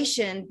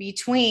correlation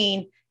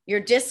between your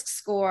DISC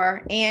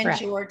score and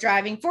your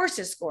driving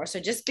forces score. So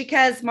just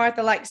because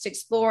Martha likes to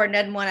explore and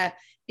doesn't want to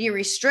be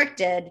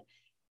restricted,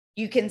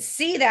 you can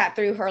see that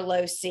through her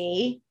low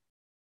C.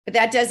 but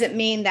that doesn't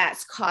mean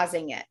that's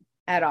causing it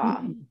at all.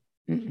 Mm-mm.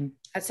 Mm-mm.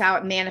 That's how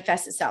it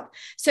manifests itself.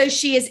 So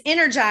she is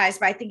energized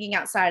by thinking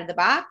outside of the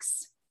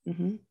box,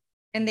 Mm-hmm.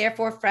 and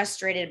therefore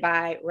frustrated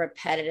by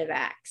repetitive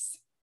acts.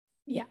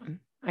 Yeah,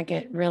 I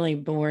get really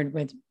bored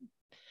with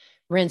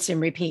rinse and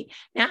repeat.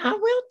 Now, I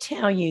will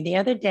tell you, the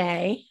other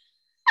day,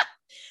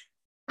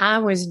 I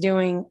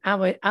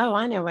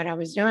know what I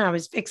was doing. I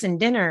was fixing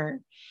dinner.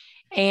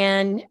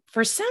 And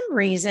for some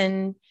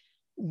reason,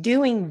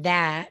 doing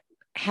that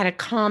had a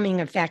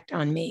calming effect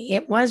on me.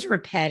 It was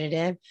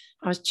repetitive.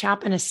 I was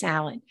chopping a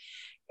salad.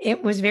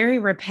 It was very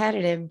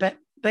repetitive, but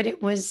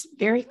it was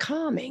very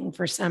calming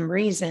for some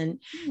reason.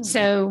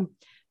 So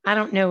I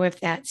don't know if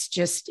that's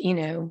just,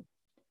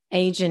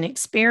 age and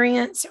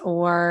experience,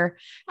 or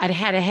I'd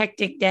had a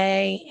hectic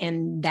day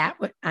and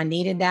I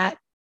needed that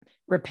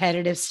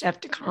repetitive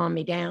stuff to calm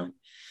me down.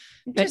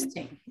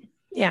 Interesting. But,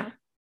 yeah.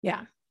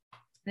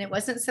 And it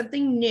wasn't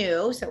something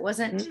new, so it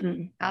wasn't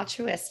Mm-mm.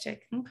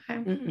 altruistic. Okay.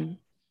 Mm-mm.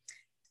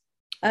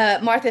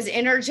 Martha's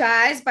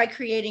energized by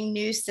creating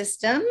new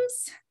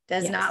systems,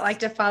 does Yes. not like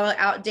to follow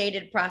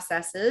outdated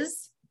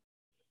processes.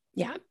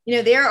 Yeah.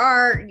 There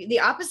are the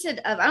opposite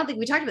of, I don't think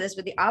we talked about this,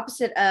 but the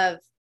opposite of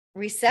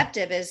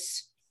receptive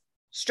is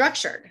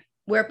structured,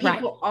 where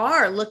people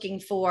are looking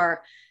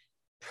for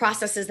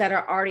processes that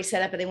are already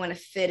set up and they want to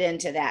fit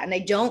into that. And they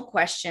don't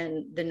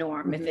question the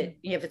norm. Mm-hmm.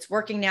 If it's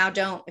working now,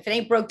 if it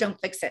ain't broke, don't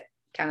fix it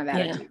kind of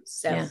attitude.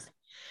 Yeah.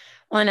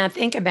 Well, and I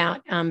think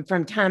about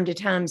from time to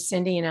time,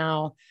 Cindy and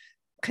I'll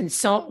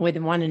consult with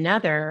one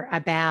another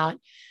about,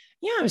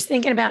 I was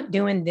thinking about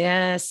doing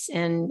this,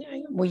 and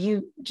will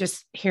you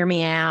just hear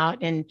me out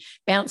and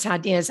bounce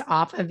ideas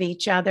off of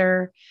each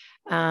other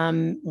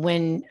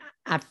when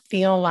I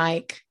feel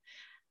like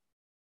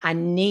I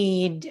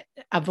need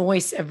a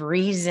voice of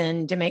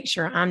reason to make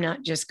sure I'm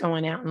not just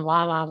going out in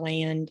la la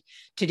land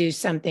to do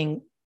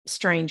something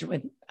strange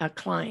with a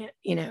client,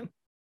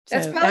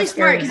 That's So probably smart,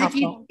 very because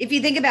helpful. if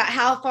you think about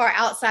how far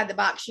outside the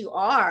box you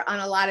are on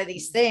a lot of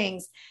these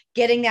things,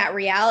 getting that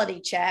reality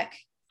check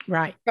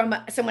Right. from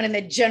someone in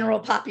the general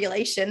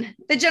population,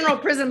 the general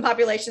prison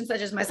population,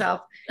 such as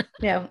myself,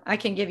 I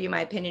can give you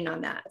my opinion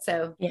on that.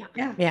 So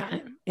Yeah,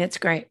 it's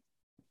great.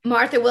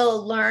 Martha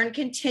will learn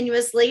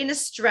continuously and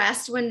is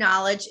stressed when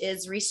knowledge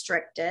is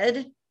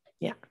restricted.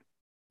 Yeah.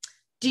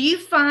 Do you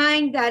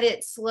find that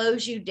it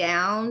slows you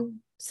down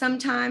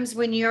sometimes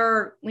when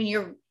you're,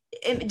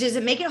 does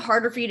it make it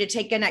harder for you to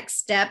take a next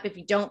step if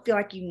you don't feel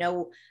like you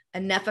know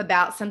enough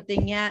about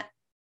something yet?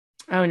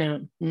 Oh,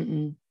 no.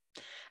 Mm-mm.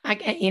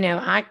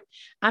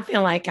 I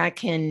feel like I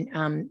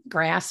can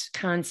grasp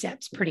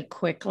concepts pretty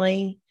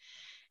quickly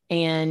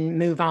and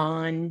move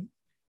on.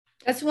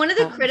 That's one of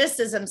the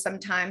criticisms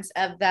sometimes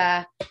of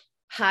the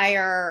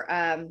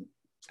higher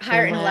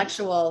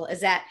intellectual,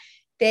 is that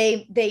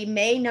they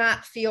may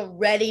not feel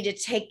ready to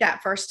take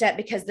that first step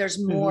because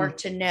there's more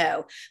to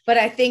know. But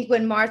I think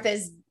when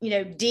Martha's,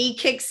 D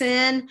kicks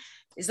in,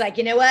 is like,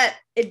 you know what,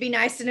 it'd be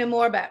nice to know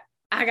more, but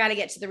I got to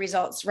get to the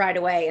results right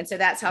away. And so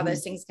that's how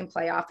those things can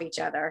play off each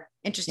other.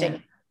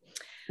 Interesting.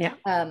 Yeah.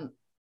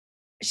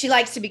 She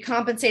likes to be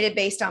compensated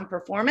based on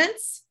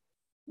performance.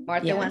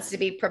 Martha wants to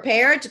be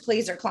prepared to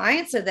please her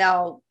clients, so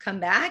they'll come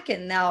back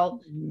and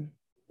they'll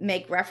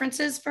make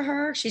references for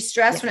her. She's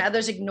stressed when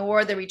others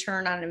ignore the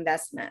return on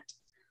investment.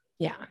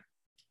 Yeah.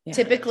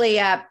 Typically,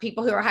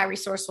 people who are high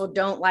resourceful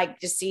don't like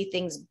to see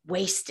things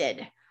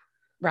wasted.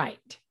 Right.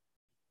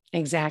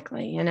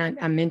 Exactly. And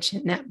I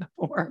mentioned that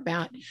before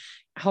about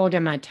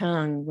holding my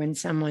tongue when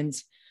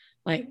someone's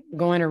like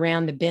going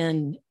around the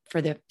bend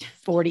for the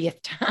 40th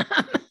time.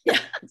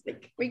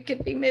 We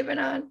could be moving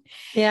on.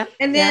 Yeah.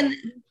 And then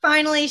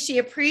finally, she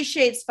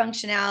appreciates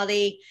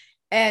functionality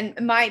and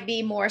might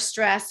be more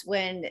stressed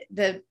when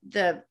the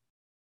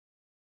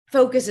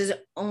focus is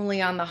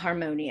only on the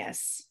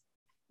harmonious.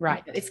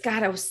 Right. It's got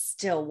to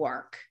still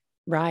work.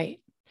 Right.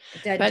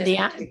 But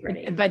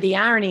the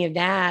irony of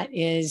that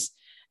is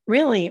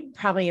really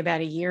probably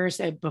about a year or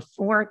so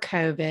before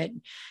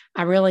COVID,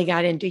 I really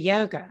got into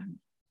yoga.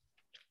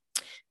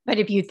 But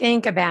if you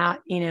think about,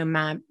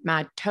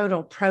 my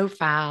total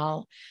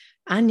profile,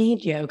 I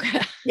need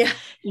yoga. Yeah.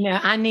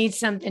 I need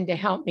something to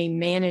help me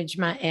manage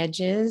my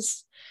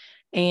edges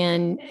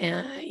and,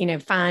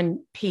 find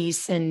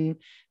peace and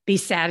be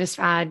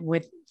satisfied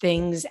with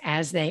things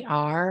as they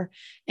are.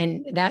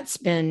 And that's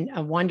been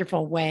a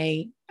wonderful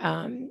way,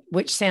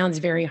 which sounds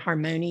very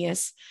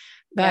harmonious,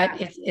 but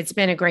it's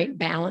been a great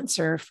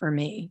balancer for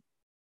me.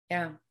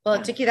 Yeah. Well,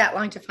 it took you that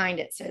long to find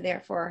it. So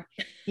therefore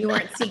you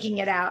weren't seeking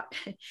it out.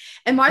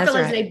 And Martha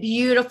lives in a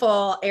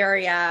beautiful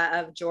area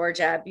of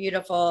Georgia,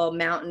 beautiful,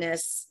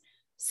 mountainous,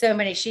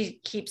 she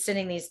keeps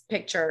sending these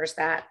pictures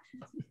that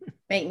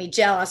make me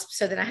jealous.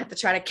 So then I have to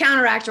try to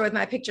counteract her with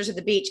my pictures of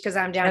the beach because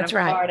I'm down in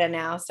Florida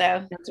now.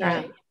 So that's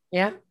right.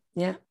 Yeah.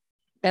 Yeah.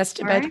 Best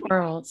of both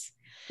worlds.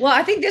 Well,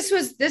 I think this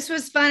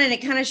was fun, and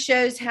it kind of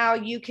shows how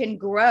you can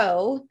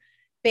grow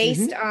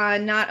based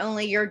on not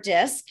only your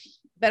disc,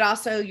 but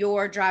also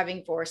your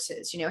driving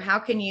forces. How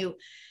can you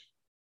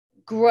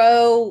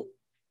grow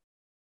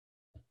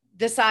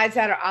the sides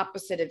that are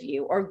opposite of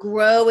you, or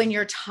grow in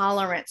your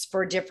tolerance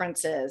for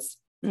differences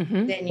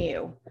than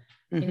you.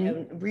 You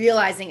know,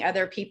 realizing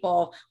other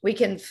people, we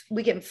can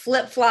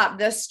flip flop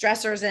the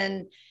stressors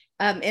and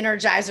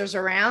energizers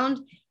around,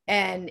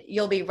 and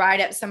you'll be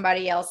right up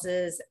somebody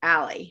else's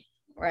alley.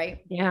 Right.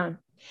 Yeah.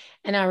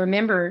 And I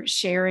remember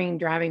sharing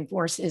driving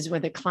forces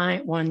with a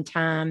client one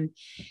time,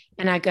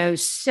 and I go,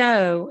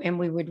 and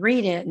we would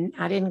read it, and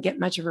I didn't get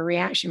much of a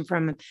reaction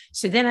from them.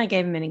 So then I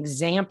gave them an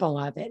example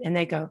of it, and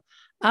they go,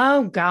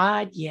 oh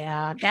God,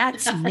 yeah,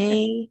 that's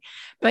me.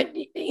 But,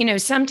 you know,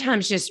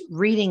 sometimes just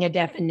reading a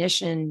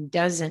definition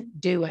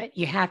doesn't do it.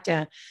 You have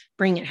to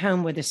bring it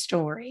home with a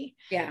story.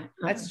 Yeah,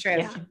 that's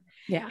true.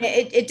 Yeah.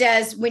 It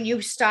does, when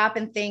you stop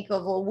and think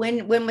of, well,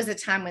 when was the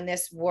time when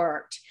this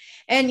worked?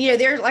 And, you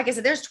know, like I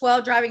said, there's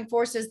 12 driving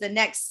forces. The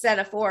next set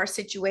of 4 are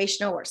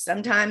situational, or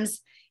sometimes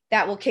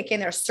that will kick in.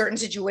 There are certain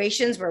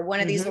situations where one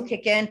of these will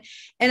kick in.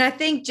 And I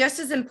think just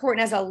as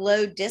important as a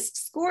low DISC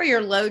score,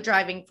 your low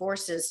driving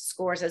forces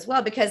scores as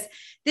well, because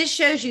this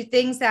shows you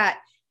things that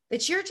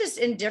you're just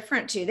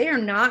indifferent to. They are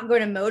not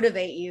going to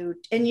motivate you,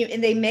 and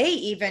they may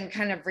even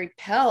kind of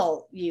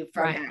repel you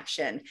from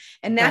action.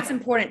 And that's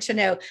important to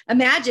know.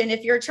 Imagine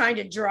if you're trying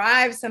to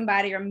drive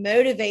somebody or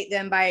motivate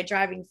them by a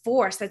driving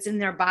force that's in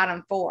their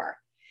bottom 4.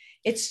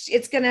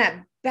 It's going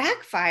to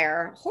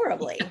backfire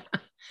horribly.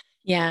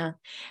 Yeah.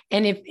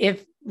 And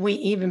if we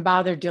even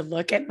bothered to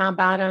look at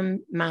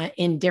my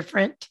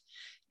indifferent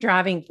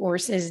driving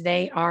forces,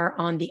 they are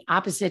on the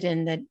opposite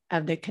end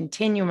of the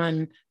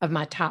continuum of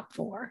my top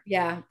 4.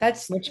 Yeah.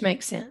 Which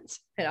makes sense.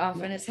 It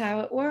often is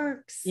how it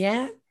works.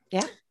 Yeah.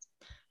 Yeah.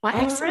 Well,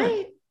 excellent.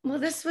 Right. Well,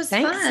 this was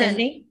Thanks, fun.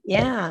 Cindy.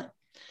 Yeah.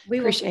 We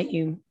appreciate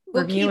you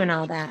reviewing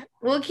all that.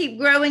 We'll keep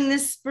growing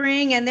this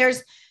spring. And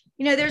there's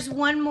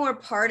one more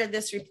part of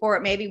this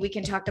report. Maybe we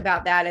can talk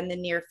about that in the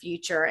near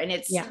future. And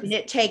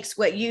it takes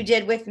what you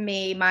did with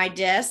me, my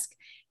DISC,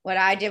 what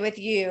I did with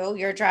you,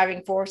 your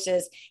driving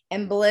forces,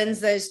 and blends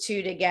those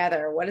two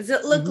together. What does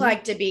it look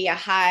like to be a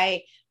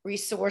high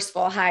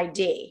resourceful high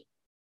D?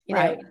 You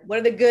know, what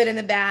are the good and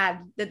the bad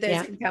that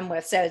those can come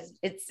with? So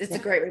it's a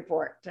great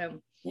report.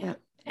 So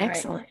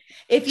excellent. Right.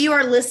 If you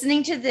are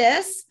listening to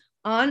this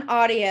on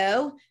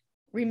audio,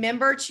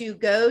 remember to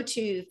go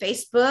to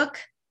Facebook,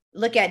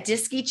 look at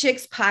Disky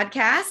Chicks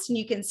podcast, and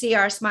you can see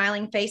our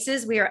smiling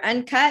faces. We are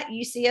uncut.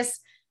 You see us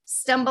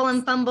stumble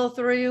and fumble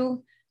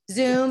through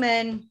Zoom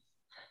and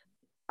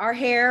our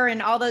hair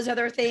and all those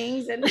other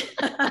things.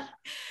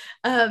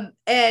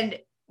 And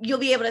you'll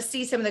be able to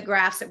see some of the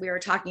graphs that we were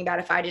talking about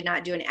if I did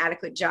not do an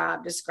adequate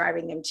job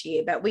describing them to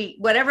you. But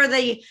whatever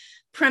the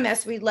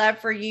premise, we'd love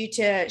for you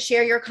to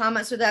share your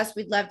comments with us.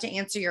 We'd love to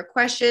answer your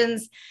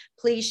questions.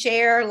 Please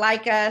share,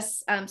 like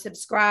us,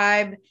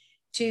 subscribe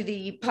to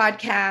the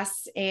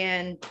podcast,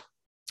 and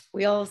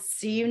we'll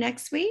see you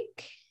next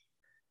week.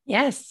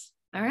 Yes.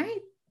 All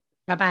right.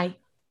 Bye-bye.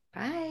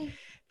 Bye.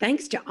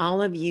 Thanks to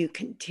all of you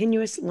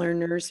continuous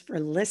learners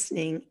for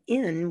listening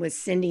in with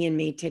Cindy and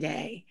me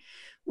today.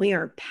 We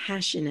are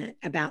passionate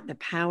about the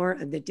power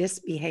of the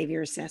DISC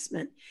behavior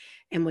assessment,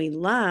 and we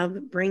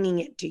love bringing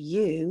it to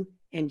you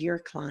and your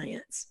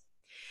clients.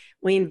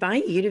 We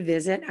invite you to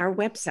visit our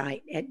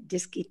website at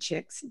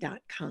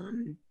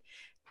diskychicks.com.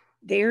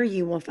 There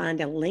you will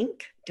find a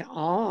link to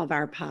all of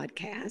our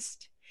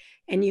podcasts,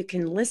 and you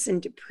can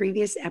listen to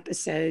previous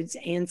episodes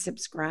and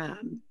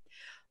subscribe.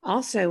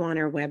 Also on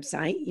our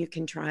website, you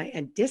can try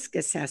a DISC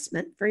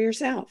assessment for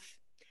yourself.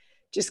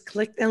 Just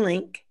click the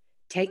link,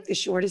 take the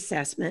short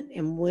assessment,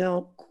 and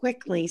we'll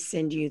quickly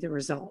send you the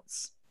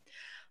results.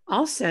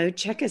 Also,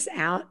 check us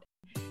out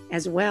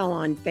as well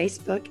on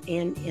Facebook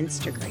and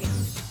Instagram.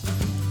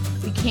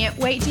 We can't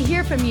wait to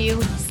hear from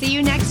you. See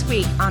you next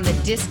week on the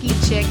Disky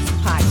Chicks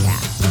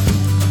podcast.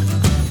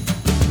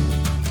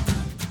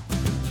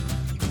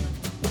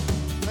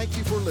 Thank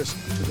you for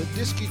listening to the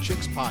Disky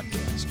Chicks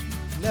podcast.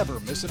 Never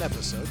miss an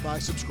episode by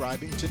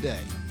subscribing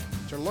today.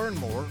 To learn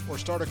more or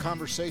start a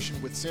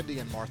conversation with Cindy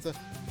and Martha,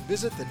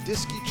 visit the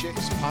Disky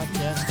Chicks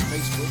podcast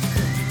Facebook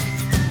page.